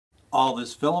All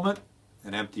this filament,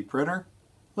 an empty printer,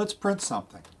 let's print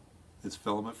something. It's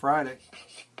Filament Friday.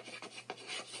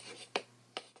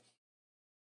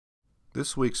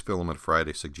 This week's Filament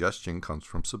Friday suggestion comes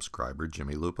from subscriber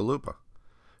Jimmy Loopaloopa.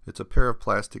 It's a pair of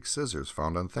plastic scissors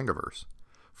found on Thingiverse,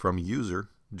 from user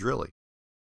Drilly.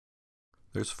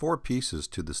 There's 4 pieces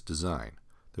to this design.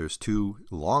 There's 2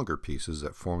 longer pieces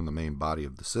that form the main body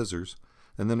of the scissors,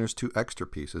 and then there's 2 extra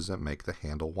pieces that make the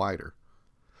handle wider.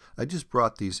 I just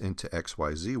brought these into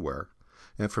XYZ ware,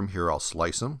 and from here I'll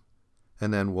slice them,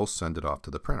 and then we'll send it off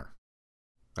to the printer.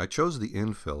 I chose the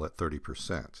infill at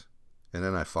 30%, and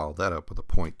then I followed that up with a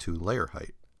 0.2 layer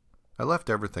height. I left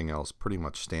everything else pretty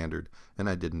much standard, and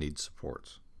I didn't need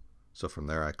supports. So from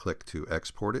there I click to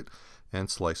export it and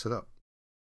slice it up.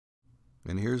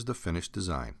 And here's the finished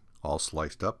design, all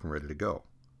sliced up and ready to go.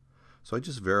 So I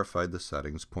just verified the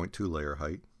settings, 0.2 layer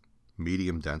height,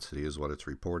 medium density is what it's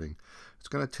reporting. It's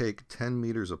going to take 10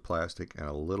 meters of plastic and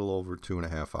a little over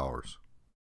 2.5 hours.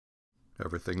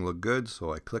 Everything looked good,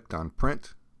 so I clicked on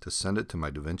print to send it to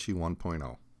my Vinci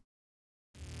 1.0.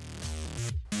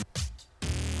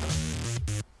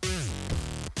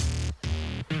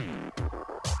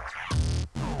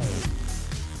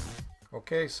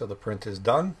 Okay, so the print is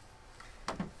done,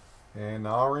 and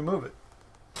now I'll remove it.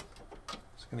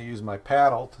 Just going to use my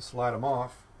paddle to slide them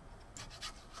off.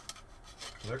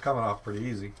 They're coming off pretty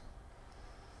easy.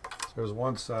 So there's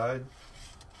one side.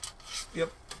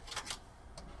 Yep.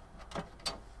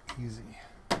 Easy.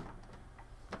 And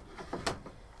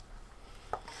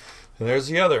there's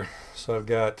the other. So I've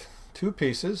got 2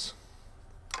 pieces.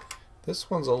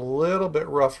 This one's a little bit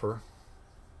rougher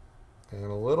and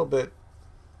a little bit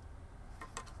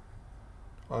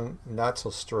not so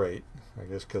straight, I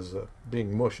guess because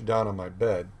being mushed down on my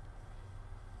bed.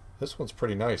 This one's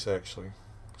pretty nice actually.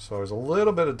 So there's a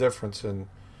little bit of difference in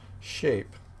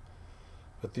shape,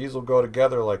 but these will go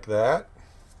together like that,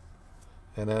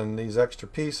 and then these extra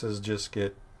pieces just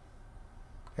get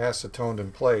acetoned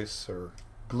in place or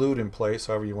glued in place,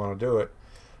 however you want to do it.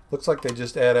 Looks like they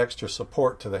just add extra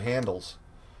support to the handles,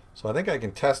 so I think I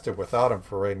can test it without them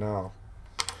for right now.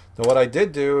 Now what I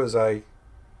did do is I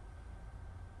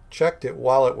checked it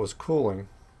while it was cooling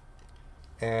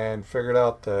and figured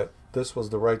out that this was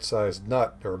the right size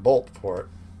nut or bolt for it.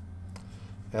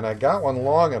 And I got one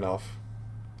long enough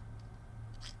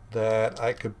that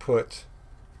I could put,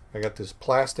 I got this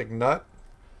plastic nut,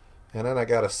 and then I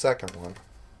got a second one.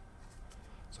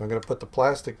 So I'm going to put the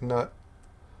plastic nut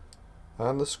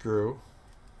on the screw,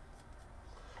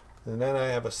 and then I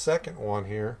have a second one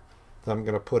here that I'm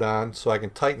going to put on so I can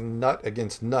tighten nut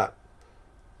against nut.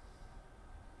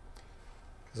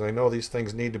 Because I know these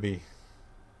things need to be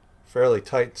fairly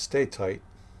tight, stay tight.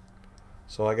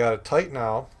 So I got it tight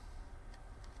now.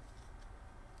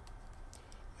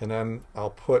 And then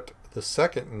I'll put the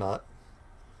second nut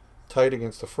tight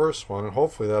against the first one, and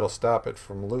hopefully that'll stop it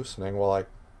from loosening while I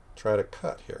try to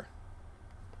cut here.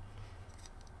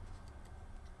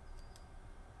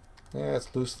 Yeah,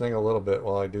 it's loosening a little bit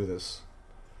while I do this.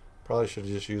 Probably should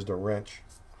have just used a wrench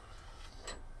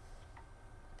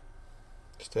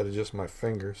instead of just my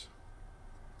fingers.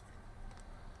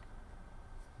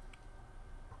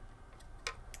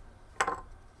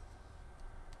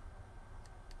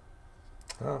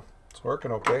 Oh, it's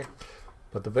working okay.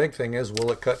 But the big thing is,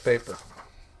 will it cut paper?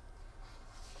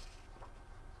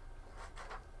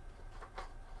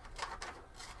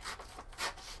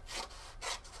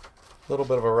 A little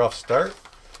bit of a rough start.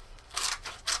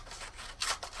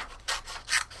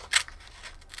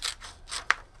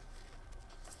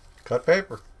 Cut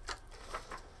paper.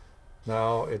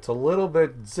 Now it's a little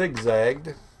bit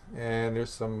zigzagged and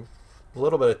there's a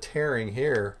little bit of tearing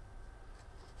here,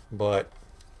 but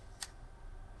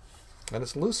and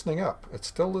it's loosening up. It's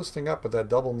still loosening up with that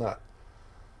double nut.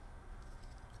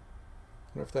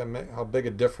 I wonder if that how big a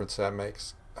difference that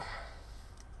makes.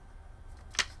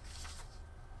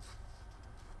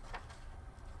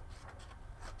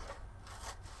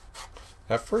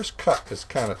 That first cut is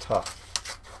kind of tough.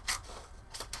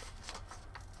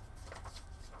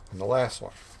 And the last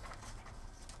one.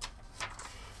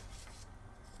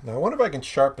 Now I wonder if I can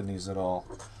sharpen these at all.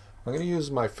 I'm going to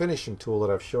use my finishing tool that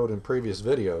I've showed in previous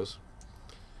videos,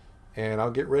 and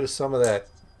I'll get rid of some of that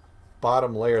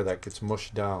bottom layer that gets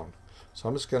mushed down. So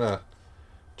I'm just going to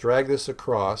drag this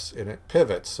across, and it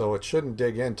pivots so it shouldn't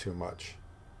dig in too much.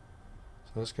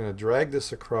 So I'm just going to drag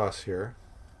this across here.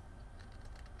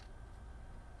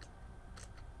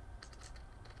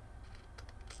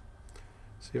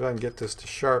 See if I can get this to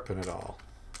sharpen at all.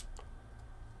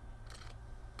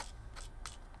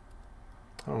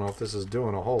 I don't know if this is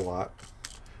doing a whole lot.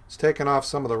 It's taking off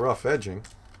some of the rough edging,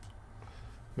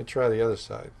 Let me try the other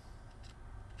side.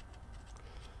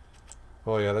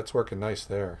 Oh yeah, that's working nice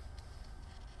there.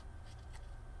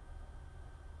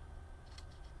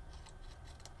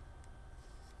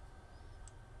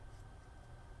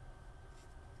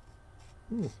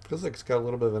 Feels like it's got a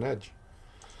little bit of an edge.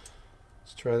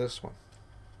 Let's try this one.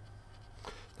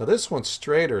 Now this one's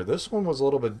straighter. This one was a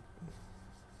little bit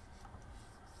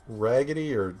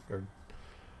raggedy or a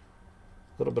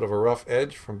little bit of a rough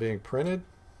edge from being printed.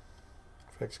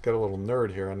 In fact, it's got a little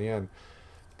nerd here on the end.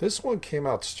 This one came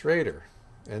out straighter,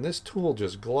 and this tool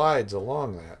just glides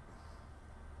along that.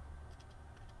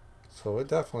 So it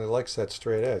definitely likes that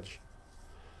straight edge.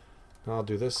 Now I'll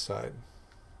do this side.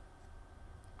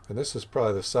 And this is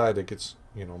probably the side that gets,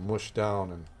 you know, mushed down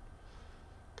and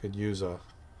could use a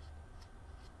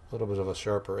little bit of a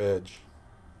sharper edge.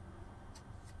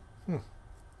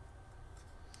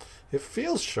 It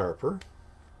feels sharper.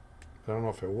 I don't know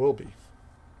if it will be.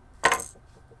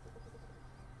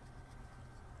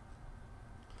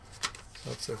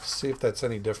 Let's see if that's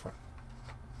any different.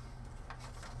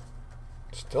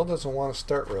 Still doesn't want to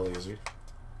start really, is he?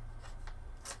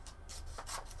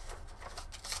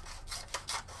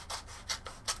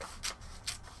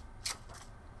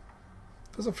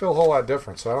 Doesn't feel a whole lot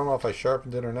different, so I don't know if I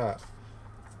sharpened it or not.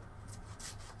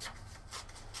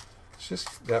 It's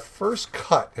just that first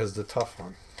cut is the tough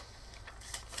one.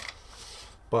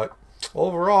 But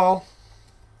overall,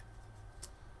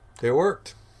 they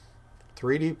worked.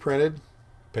 3D printed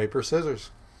paper scissors.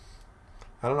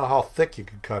 I don't know how thick you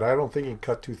could cut. I don't think you can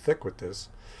cut too thick with this.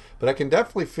 But I can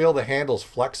definitely feel the handles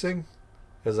flexing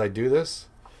as I do this.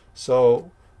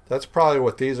 So that's probably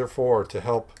what these are for, to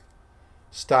help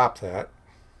stop that.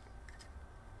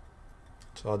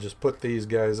 So I'll just put these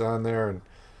guys on there and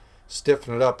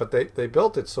stiffen it up. But they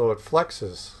built it so it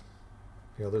flexes.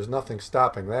 You know, there's nothing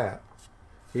stopping that.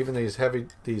 Even these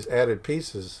added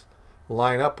pieces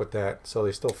line up with that, so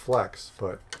they still flex.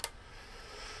 But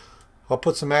I'll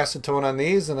put some acetone on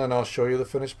these and then I'll show you the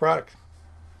finished product.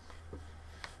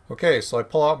 Okay, so I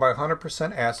pull out my 100%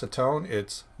 acetone.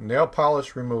 It's nail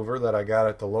polish remover that I got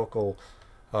at the local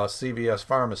CVS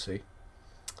pharmacy.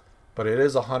 But it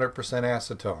is 100%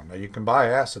 acetone. Now you can buy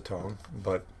acetone,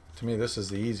 but to me this is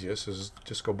the easiest, is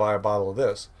just go buy a bottle of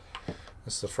this.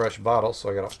 This is a fresh bottle, so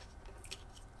I gotta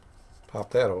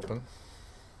pop that open.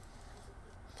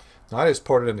 Now I just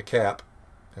poured it in the cap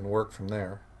and work from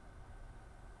there.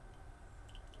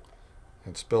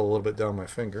 And spill a little bit down my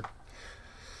finger.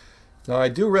 Now I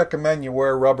do recommend you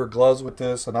wear rubber gloves with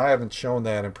this, and I haven't shown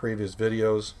that in previous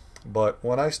videos, but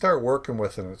when I start working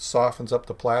with it and it softens up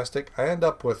the plastic, I end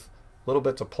up with little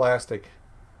bits of plastic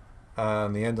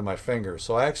on the end of my fingers.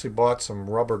 So I actually bought some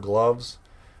rubber gloves.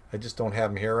 I just don't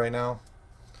have them here right now.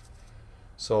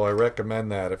 So I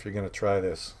recommend that if you're going to try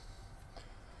this.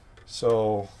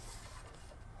 So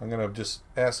I'm going to just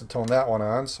acetone that one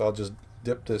on. So I'll just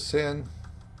dip this in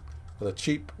with a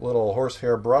cheap little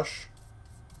horsehair brush.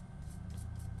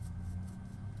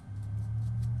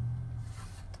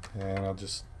 And I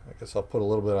guess I'll put a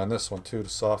little bit on this one too to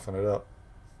soften it up.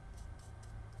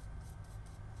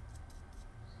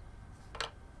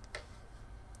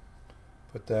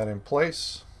 Put that in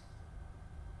place.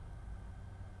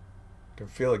 You can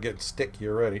feel it getting sticky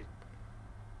already.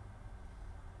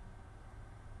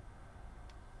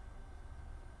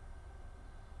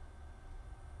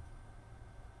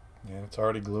 And it's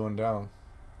already gluing down.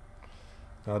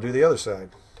 Now I'll do the other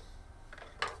side.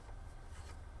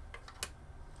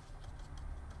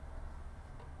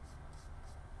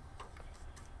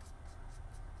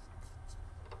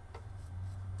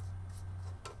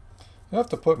 You don't have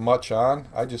to put much on.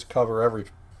 I just cover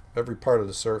every part of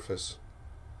the surface.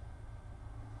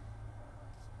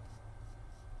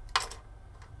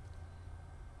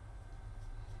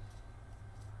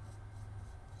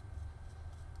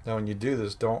 Now when you do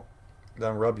this, don't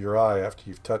rub your eye after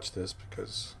you've touched this,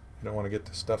 because you don't want to get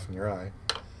the stuff in your eye.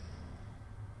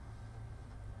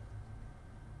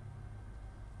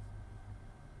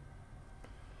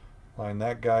 Line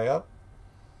that guy up.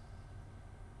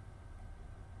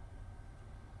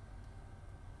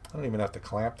 I don't even have to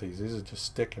clamp these. These are just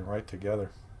sticking right together.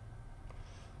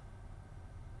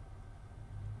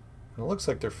 And it looks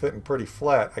like they're fitting pretty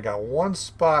flat. I got one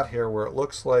spot here where it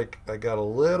looks like I got a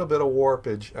little bit of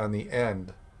warpage on the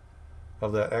end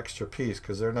of that extra piece,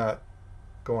 because they're not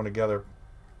going together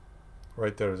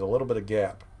right there. There's a little bit of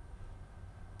gap.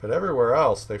 But everywhere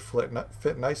else they fit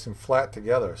nice and flat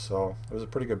together, so it was a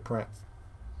pretty good print.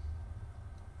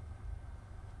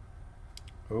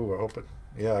 Ooh, I hope it...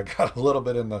 Yeah, I got a little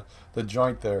bit in the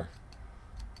joint there.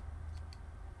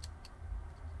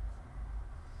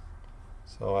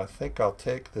 So So I think I'll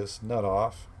take this nut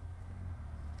off,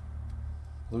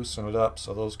 loosen it up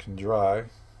so those can dry.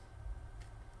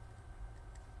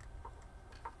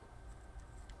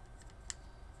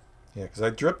 Yeah, because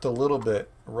I dripped a little bit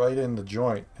right in the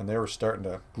joint and they were starting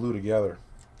to glue together.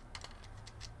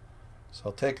 So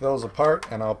I'll take those apart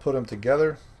and I'll put them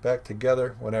together, back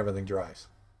together when everything dries.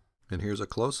 And here's a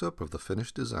close-up of the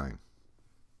finished design.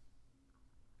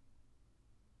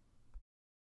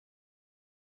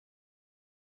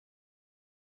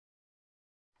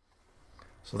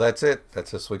 So that's it.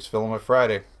 That's this week's Filament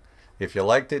Friday. If you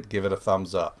liked it, give it a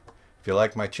thumbs up. If you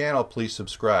like my channel, please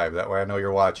subscribe. That way I know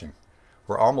you're watching.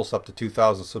 We're almost up to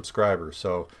 2,000 subscribers,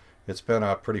 so it's been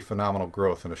a pretty phenomenal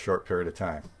growth in a short period of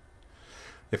time.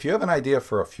 If you have an idea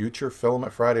for a future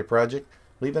Filament Friday project,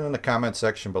 leave it in the comment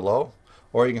section below,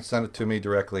 or you can send it to me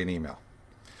directly in email.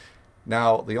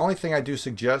 Now, the only thing I do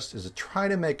suggest is to try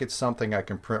to make it something I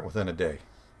can print within a day.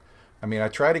 I mean, I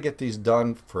try to get these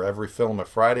done for every Filament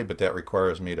Friday, but that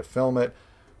requires me to film it,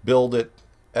 build it,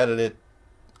 edit it,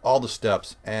 all the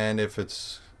steps. And if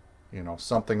it's,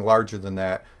 something larger than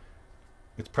that,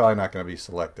 it's probably not going to be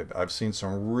selected. I've seen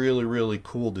some really, really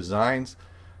cool designs,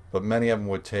 but many of them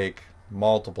would take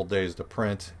multiple days to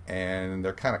print, and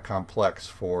they're kind of complex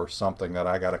for something that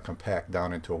I got to compact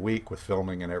down into a week with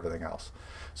filming and everything else.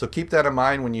 So keep that in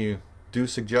mind when you do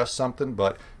suggest something,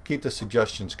 but keep the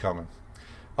suggestions coming.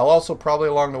 I'll also probably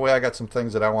along the way, I got some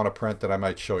things that I want to print that I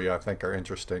might show you I think are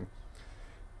interesting.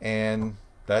 And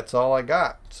that's all I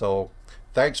got. So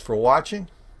thanks for watching.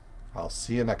 I'll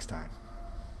see you next time.